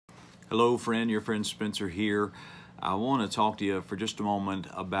Hello friend, your friend Spencer here. I want to talk to you for just a moment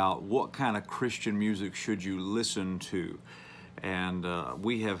about what kind of Christian music should you listen to. And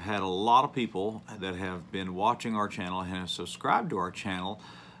we have had a lot of people that have been watching our channel and have subscribed to our channel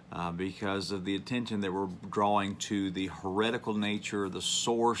because of the attention that we're drawing to the heretical nature, the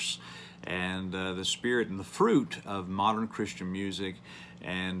source, and the spirit and the fruit of modern Christian music,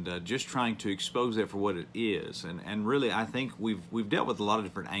 and just trying to expose that for what it is. And really, I think we've dealt with a lot of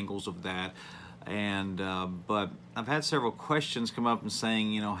different angles of that. And but I've had several questions come up and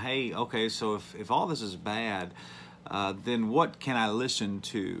saying, you know, hey, okay, so if all this is bad, then what can I listen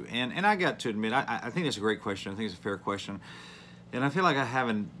to? And I got to admit, I think it's a great question. I think it's a fair question. And I feel like I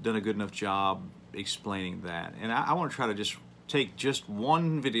haven't done a good enough job explaining that. And I want to try to just take just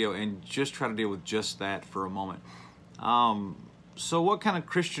one video and just try to deal with just that for a moment. So what kind of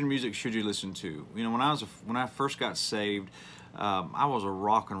Christian music should you listen to? You know, when I first got saved, I was a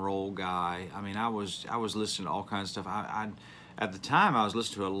rock and roll guy. I mean, I was listening to all kinds of stuff. At the time, I was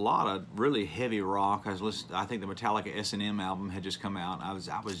listening to a lot of really heavy rock. I think the Metallica S&M album had just come out. I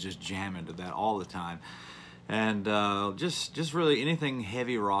was just jamming to that all the time. And just really anything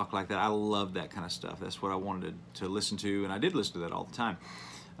heavy rock like that. I loved that kind of stuff. That's what I wanted to listen to, and I did listen to that all the time.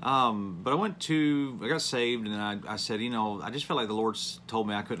 But I got saved, and I said, you know, I just felt like the Lord told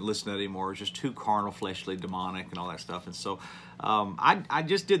me I couldn't listen to that anymore. It was just too carnal, fleshly, demonic, and all that stuff. And so I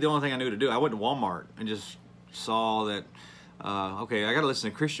just did the only thing I knew to do. I went to Walmart and just saw that, okay, I got to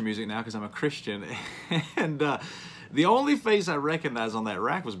listen to Christian music now because I'm a Christian. And the only face I recognized on that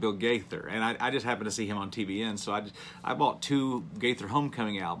rack was Bill Gaither, and I just happened to see him on TBN, so I bought 2 Gaither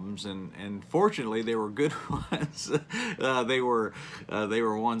Homecoming albums, and fortunately they were good ones. They were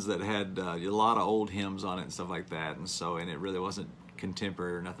ones that had a lot of old hymns on it and stuff like that, and it really wasn't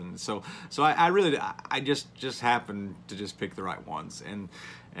contemporary or nothing. So I just happened to just pick the right ones,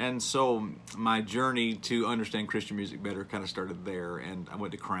 and so my journey to understand Christian music better kind of started there, and I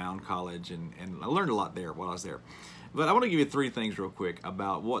went to Crown College, and I learned a lot there while I was there. But I want to give you 3 things real quick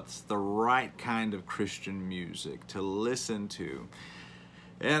about what's the right kind of Christian music to listen to.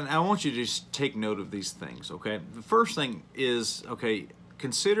 And I want you to just take note of these things, okay? The first thing is, okay,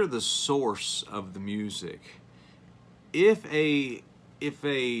 consider the source of the music. If a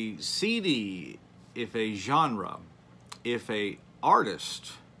CD, if a genre, if a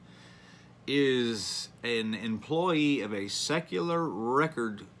artist is an employee of a secular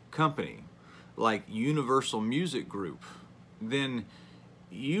record company like Universal Music Group, then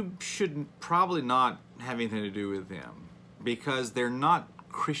you should probably not have anything to do with them, because they're not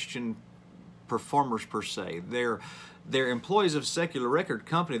Christian performers per se. They're employees of secular record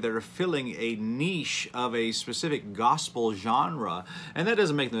company that are filling a niche of a specific gospel genre, and that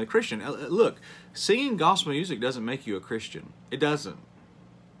doesn't make them a Christian. Look, singing gospel music doesn't make you a Christian. It doesn't.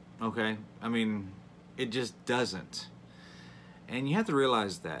 Okay? I mean, it just doesn't. And you have to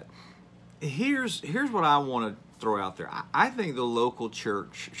realize that. Here's what I want to throw out there. I think the local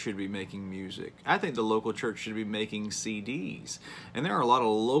church should be making music. I think the local church should be making CDs. And there are a lot of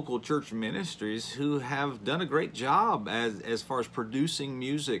local church ministries who have done a great job as far as producing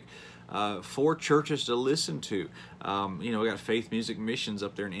music for churches to listen to. You know, we got Faith Music Missions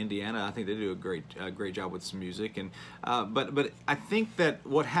up there in Indiana. I think they do a great job with some music. And but I think that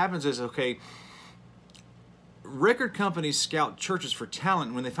what happens is, okay, record companies scout churches for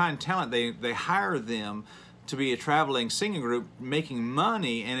talent. When they find talent, they hire them to be a traveling singing group making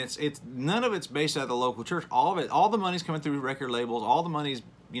money, and it's none of it's based out of the local church. All the money's coming through record labels. All the money's,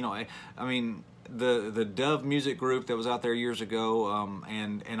 you know, I mean, the Dove Music Group that was out there years ago,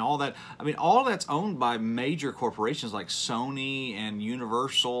 and all that. I mean, all that's owned by major corporations like Sony and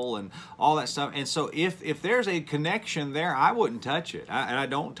Universal and all that stuff. And so if there's a connection there, I wouldn't touch it, and I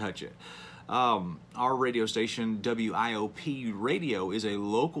don't touch it. Our radio station, WIOP Radio, is a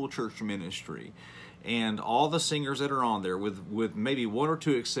local church ministry, and all the singers that are on there, with maybe 1 or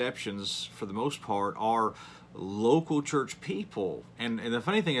 2 exceptions for the most part, are local church people. And the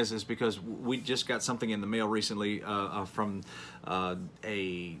funny thing is because we just got something in the mail recently from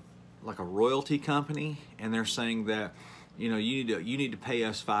a royalty company, and they're saying that, you know, you need to pay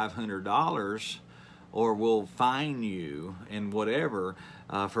us $500 or we'll fine you and whatever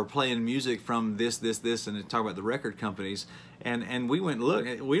for playing music from this, and talk about the record companies. And we went, look,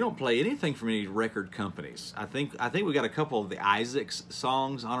 we don't play anything from any record companies. I think we got a couple of the Isaacs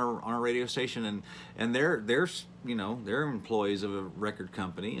songs on our radio station, and they're you know, they're employees of a record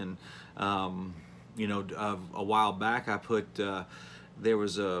company. And you know, a while back I put there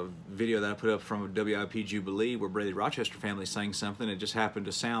was a video that I put up from a WIP Jubilee where Brady Rochester family sang something. It just happened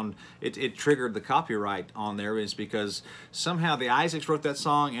to sound, it triggered the copyright on there. It's because somehow the Isaacs wrote that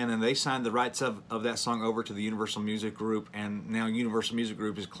song, and then they signed the rights of that song over to the Universal Music Group, and now Universal Music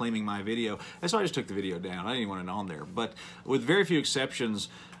Group is claiming my video. And so I just took the video down. I didn't want it on there. But with very few exceptions,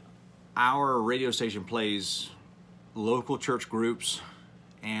 our radio station plays local church groups,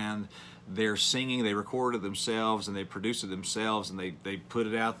 and they're singing, they record it themselves, and they produce it themselves, and they put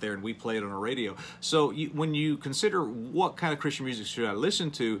it out there, and we play it on a radio. So when you consider what kind of Christian music should I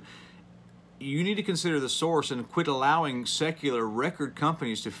listen to, you need to consider the source and quit allowing secular record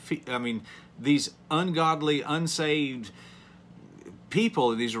companies to these ungodly, unsaved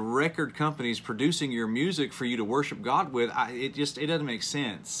people, these record companies producing your music for you to worship God with. It doesn't make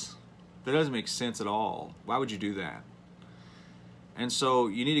sense. That doesn't make sense at all. Why would you do that? And so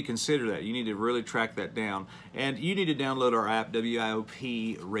you need to consider that. You need to really track that down. And you need to download our app,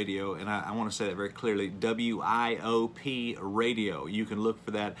 WIOP Radio. And I want to say that very clearly, WIOP Radio. You can look for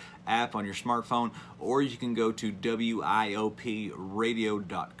that app on your smartphone, or you can go to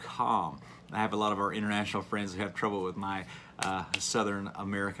WIOPradio.com. I have a lot of our international friends who have trouble with my Southern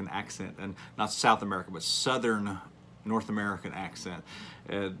American accent. And not South American, but Southern North American accent.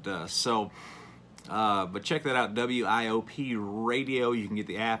 And but check that out, WIOP Radio. You can get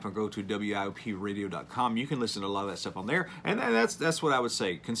the app or go to WIOPradio.com. You can listen to a lot of that stuff on there, and that's what I would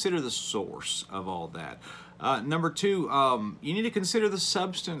say. Consider the source of all that. Number two, you need to consider the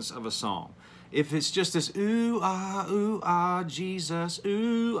substance of a song. If it's just this ooh ah Jesus,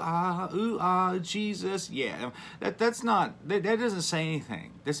 ooh ah Jesus, yeah, that doesn't say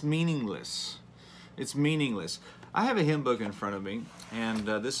anything. That's meaningless. It's meaningless. I have a hymn book in front of me, and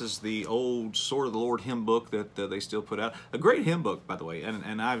this is the old Sword of the Lord hymn book that they still put out. A great hymn book, by the way,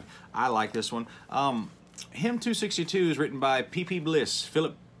 and I like this one. Hymn 262 is written by P.P. Bliss,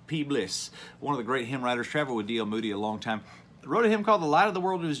 Philip P. Bliss, one of the great hymn writers. Traveled with D.L. Moody a long time. Wrote a hymn called "The Light of the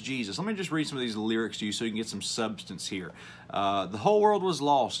World is Jesus." Let me just read some of these lyrics to you so you can get some substance here. The whole world was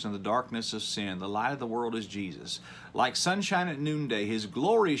lost in the darkness of sin. The light of the world is Jesus. Like sunshine at noonday, his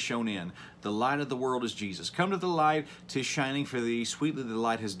glory shone in. The light of the world is Jesus. Come to the light, 'tis shining for thee. Sweetly the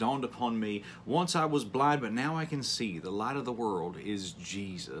light has dawned upon me. Once I was blind, but now I can see. The light of the world is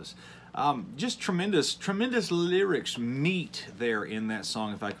Jesus. Just tremendous lyrics meet there in that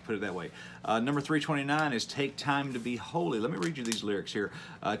song, if I could put it that way. Number 329 is "Take time to be holy." Let me read you these lyrics here.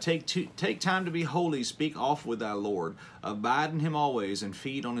 Take time to be holy, speak oft with thy Lord. Abide in him always and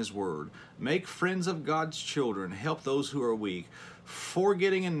feed on his word. Make friends of God's children, help those who are weak.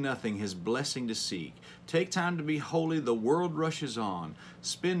 Forgetting in nothing his blessing to seek. Take time to be holy, the world rushes on.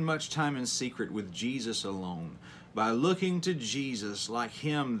 Spend much time in secret with Jesus alone. By looking to Jesus, like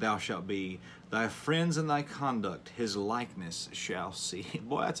him thou shalt be. Thy friends and thy conduct his likeness shall see.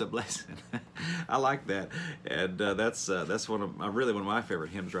 Boy, that's a blessing. I like that, and that's really one of my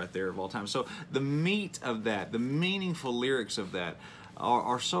favorite hymns right there of all time. So the meat of that, the meaningful lyrics of that,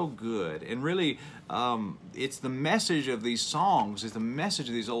 are so good, and really, it's the message of these songs, it's the message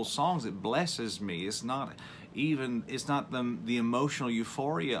of these old songs that blesses me. It's not the emotional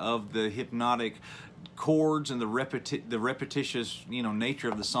euphoria of the hypnotic chords and the repetitious nature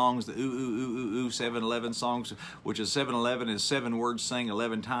of the songs, the ooh 7-11 songs, which is 7-11 is 7 words sang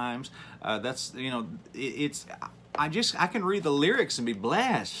 11 times. I can read the lyrics and be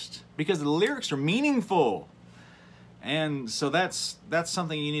blessed because the lyrics are meaningful. And so that's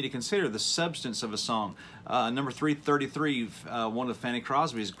something you need to consider, the substance of a song. Number 333, one of Fanny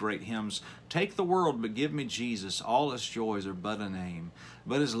Crosby's great hymns, "Take the world, but give me Jesus. All its joys are but a name.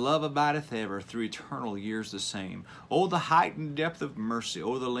 But his love abideth ever, through eternal years the same. Oh, the height and depth of mercy.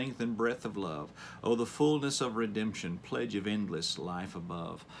 Oh, the length and breadth of love. Oh, the fullness of redemption, pledge of endless life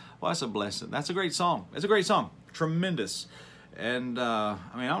above." Well, that's a blessing. That's a great song. It's a great song. Tremendous. And I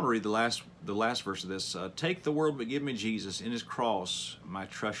want to read the last verse of this. "Take the world, but give me Jesus. In his cross my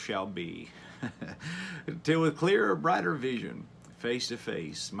trust shall be. Till with clearer, brighter vision, face to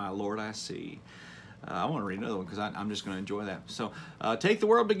face, my Lord I see." I want to read another one because I'm just going to enjoy that. So, "Take the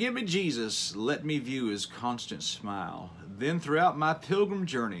world, but give me Jesus. Let me view his constant smile. Then throughout my pilgrim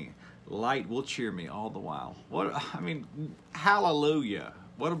journey, light will cheer me all the while." Hallelujah.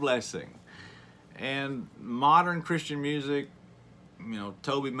 What a blessing. And modern Christian music,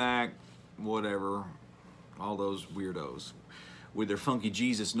 Toby Mac, whatever, all those weirdos with their funky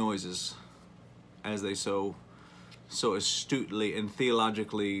Jesus noises, as they so astutely and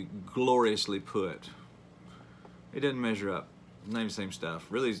theologically gloriously put. It doesn't measure up. It's not even the same stuff.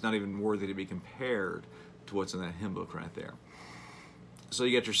 Really, it's not even worthy to be compared to what's in that hymn book right there. So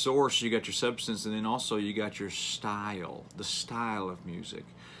you got your source, you got your substance, and then also you got your style, the style of music.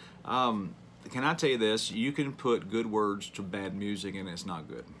 Can I tell you this? You can put good words to bad music and it's not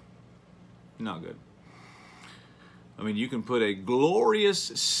good. Not good. I mean, you can put a glorious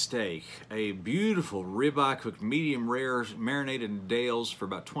steak, a beautiful ribeye cooked medium rare, marinated in Dales for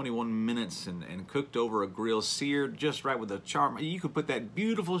about 21 minutes and cooked over a grill, seared just right with a charm. You could put that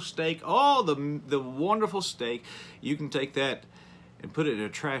beautiful steak, oh, the wonderful steak, you can take that and put it in a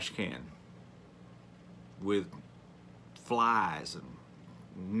trash can with flies and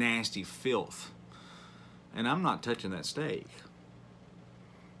nasty filth. And I'm not touching that steak.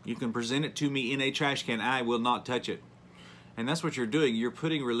 You can present it to me in a trash can. I will not touch it. And that's what you're doing. You're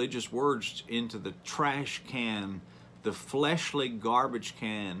putting religious words into the trash can, the fleshly garbage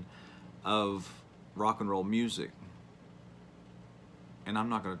can of rock and roll music. And I'm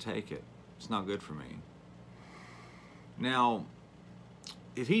not going to take it. It's not good for me. Now,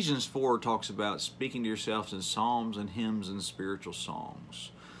 Ephesians 4 talks about speaking to yourselves in psalms and hymns and spiritual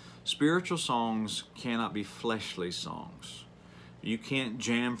songs. Spiritual songs cannot be fleshly songs. You can't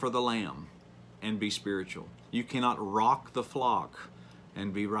jam for the Lamb and be spiritual. You cannot rock the flock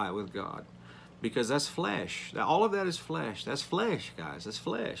and be right with God, because that's flesh. All of that is flesh. That's flesh, guys. That's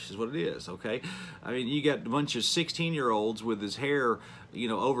flesh is what it is, okay? I mean, you got a bunch of 16-year-olds with his hair, you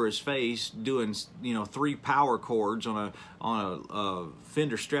know, over his face doing, you know, 3 power chords on a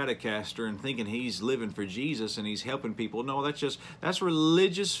Fender Stratocaster and thinking he's living for Jesus and he's helping people. No, that's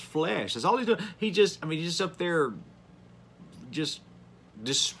religious flesh. That's all he's doing. He's just up there just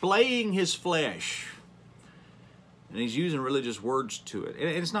displaying his flesh. And he's using religious words to it.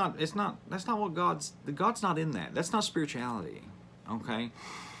 And that's not what God's not in that. That's not spirituality, okay?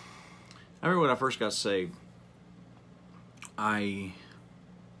 I remember when I first got saved, there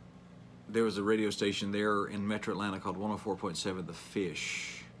was a radio station there in Metro Atlanta called 104.7 The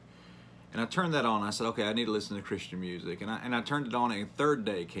Fish. And I turned that on. I said, okay, I need to listen to Christian music. And I turned it on, and Third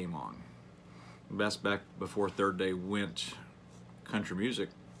Day came on. That's back before Third Day went country music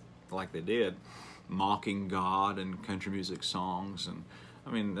like they did, mocking God and country music songs. And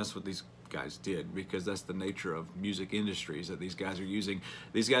I mean, that's what these guys did, because that's the nature of music industries that these guys are using.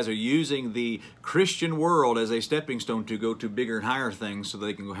 These guys are using the Christian world as a stepping stone to go to bigger and higher things so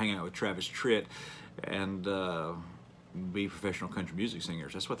they can go hang out with Travis Tritt and be professional country music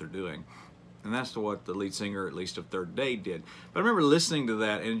singers. That's what they're doing. And that's what the lead singer, at least of Third Day, did. But I remember listening to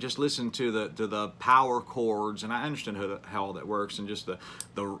that and just listening to the power chords, and I understand how all that works, and just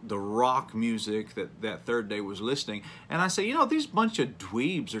the rock music that Third Day was listening. And I say, you know, these bunch of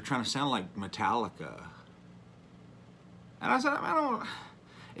dweebs are trying to sound like Metallica. And I said,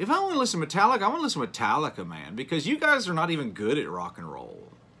 if I want to listen to Metallica, I want to listen to Metallica, man, because you guys are not even good at rock and roll.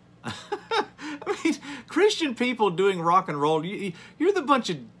 I mean, Christian people doing rock and roll, you're the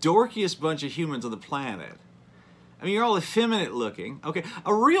dorkiest bunch of humans on the planet. I mean, you're all effeminate looking. Okay,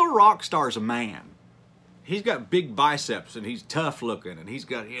 a real rock star is a man. He's got big biceps and he's tough looking and he's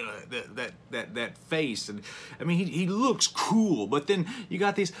got, you know, that face, and I mean, he looks cool. But then you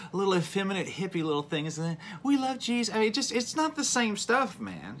got these little effeminate hippie little things, and we love Jesus. I mean, it's not the same stuff,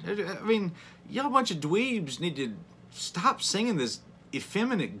 man. I mean, y'all bunch of dweebs need to stop singing this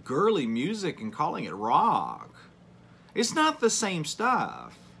effeminate, girly music and calling it rock. It's not the same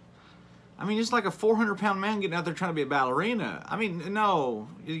stuff. I mean, it's like a 400-pound man getting out there trying to be a ballerina. I mean, no,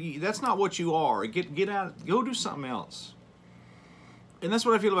 that's not what you are. Get out, go do something else. And that's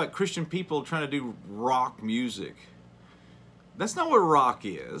what I feel about Christian people trying to do rock music. That's not what rock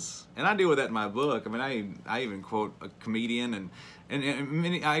is. And I deal with that in my book. I mean, I even quote a comedian, and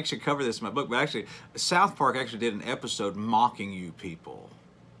I actually cover this in my book, but actually, South Park actually did an episode mocking you people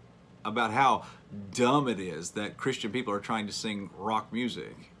about how dumb it is that Christian people are trying to sing rock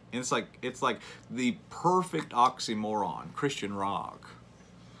music. And it's like the perfect oxymoron, Christian rock.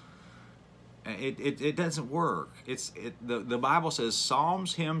 It doesn't work. The Bible says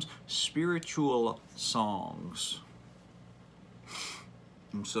psalms, hymns, spiritual songs.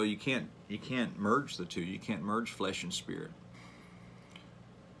 And so you can't merge the two. You can't merge flesh and spirit.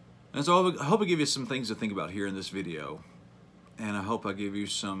 And so I hope I give you some things to think about here in this video. And I hope I give you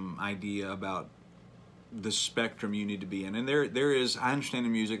some idea about the spectrum you need to be in. And there is, I understand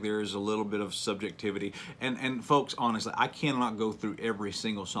in music, there is a little bit of subjectivity. And folks, honestly, I cannot go through every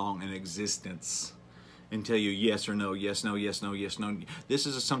single song in existence and tell you yes or no, yes, no, yes, no, yes, no. This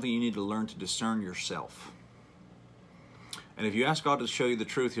is something you need to learn to discern yourself. And if you ask God to show you the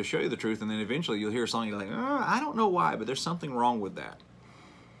truth, He'll show you the truth, and then eventually you'll hear a song, you're like, I don't know why, but there's something wrong with that.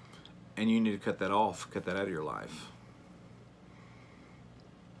 And you need to cut that off, cut that out of your life.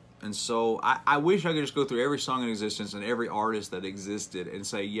 And so I wish I could just go through every song in existence and every artist that existed and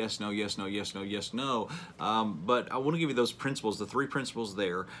say yes, no, yes, no, yes, no, yes, no. But I want to give you those principles, the 3 principles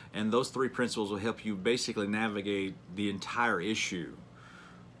there, and those 3 principles will help you basically navigate the entire issue.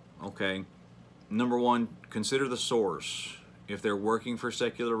 Okay? Number 1, consider the source. If they're working for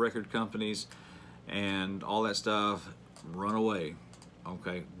secular record companies and all that stuff, run away.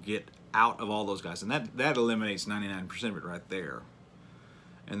 Okay? Get out of all those guys. And that eliminates 99% of it right there.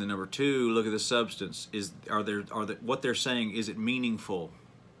 And then number 2, look at the substance. What they're saying, is it meaningful?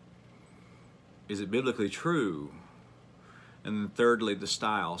 Is it biblically true? And then thirdly, the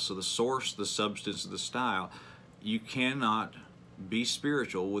style. So the source, the substance, the style. You cannot be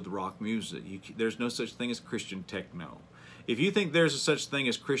spiritual with rock music. There's no such thing as Christian techno. If you think there's a such thing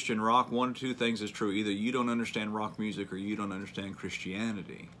as Christian rock, one or two things is true. Either you don't understand rock music or you don't understand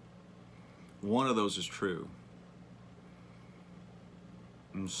Christianity. One of those is true.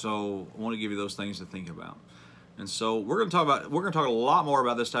 And so I want to give you those things to think about. And so we're going to talk a lot more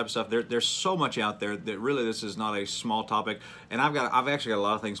about this type of stuff. There's so much out there that really this is not a small topic. And I've actually got a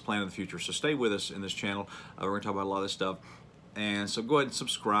lot of things planned in the future. So stay with us in this channel. We're going to talk about a lot of this stuff. And so go ahead and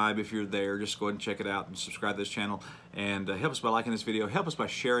subscribe if you're there. Just go ahead and check it out and subscribe to this channel. And help us by liking this video. Help us by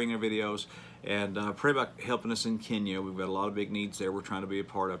sharing our videos. And pray about helping us in Kenya. We've got a lot of big needs there we're trying to be a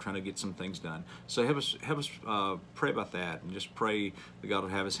part of, trying to get some things done. So help us pray about that. And just pray that God will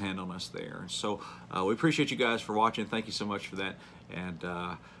have His hand on us there. So we appreciate you guys for watching. Thank you so much for that. And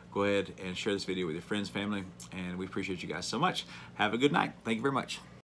go ahead and share this video with your friends, family. And we appreciate you guys so much. Have a good night. Thank you very much.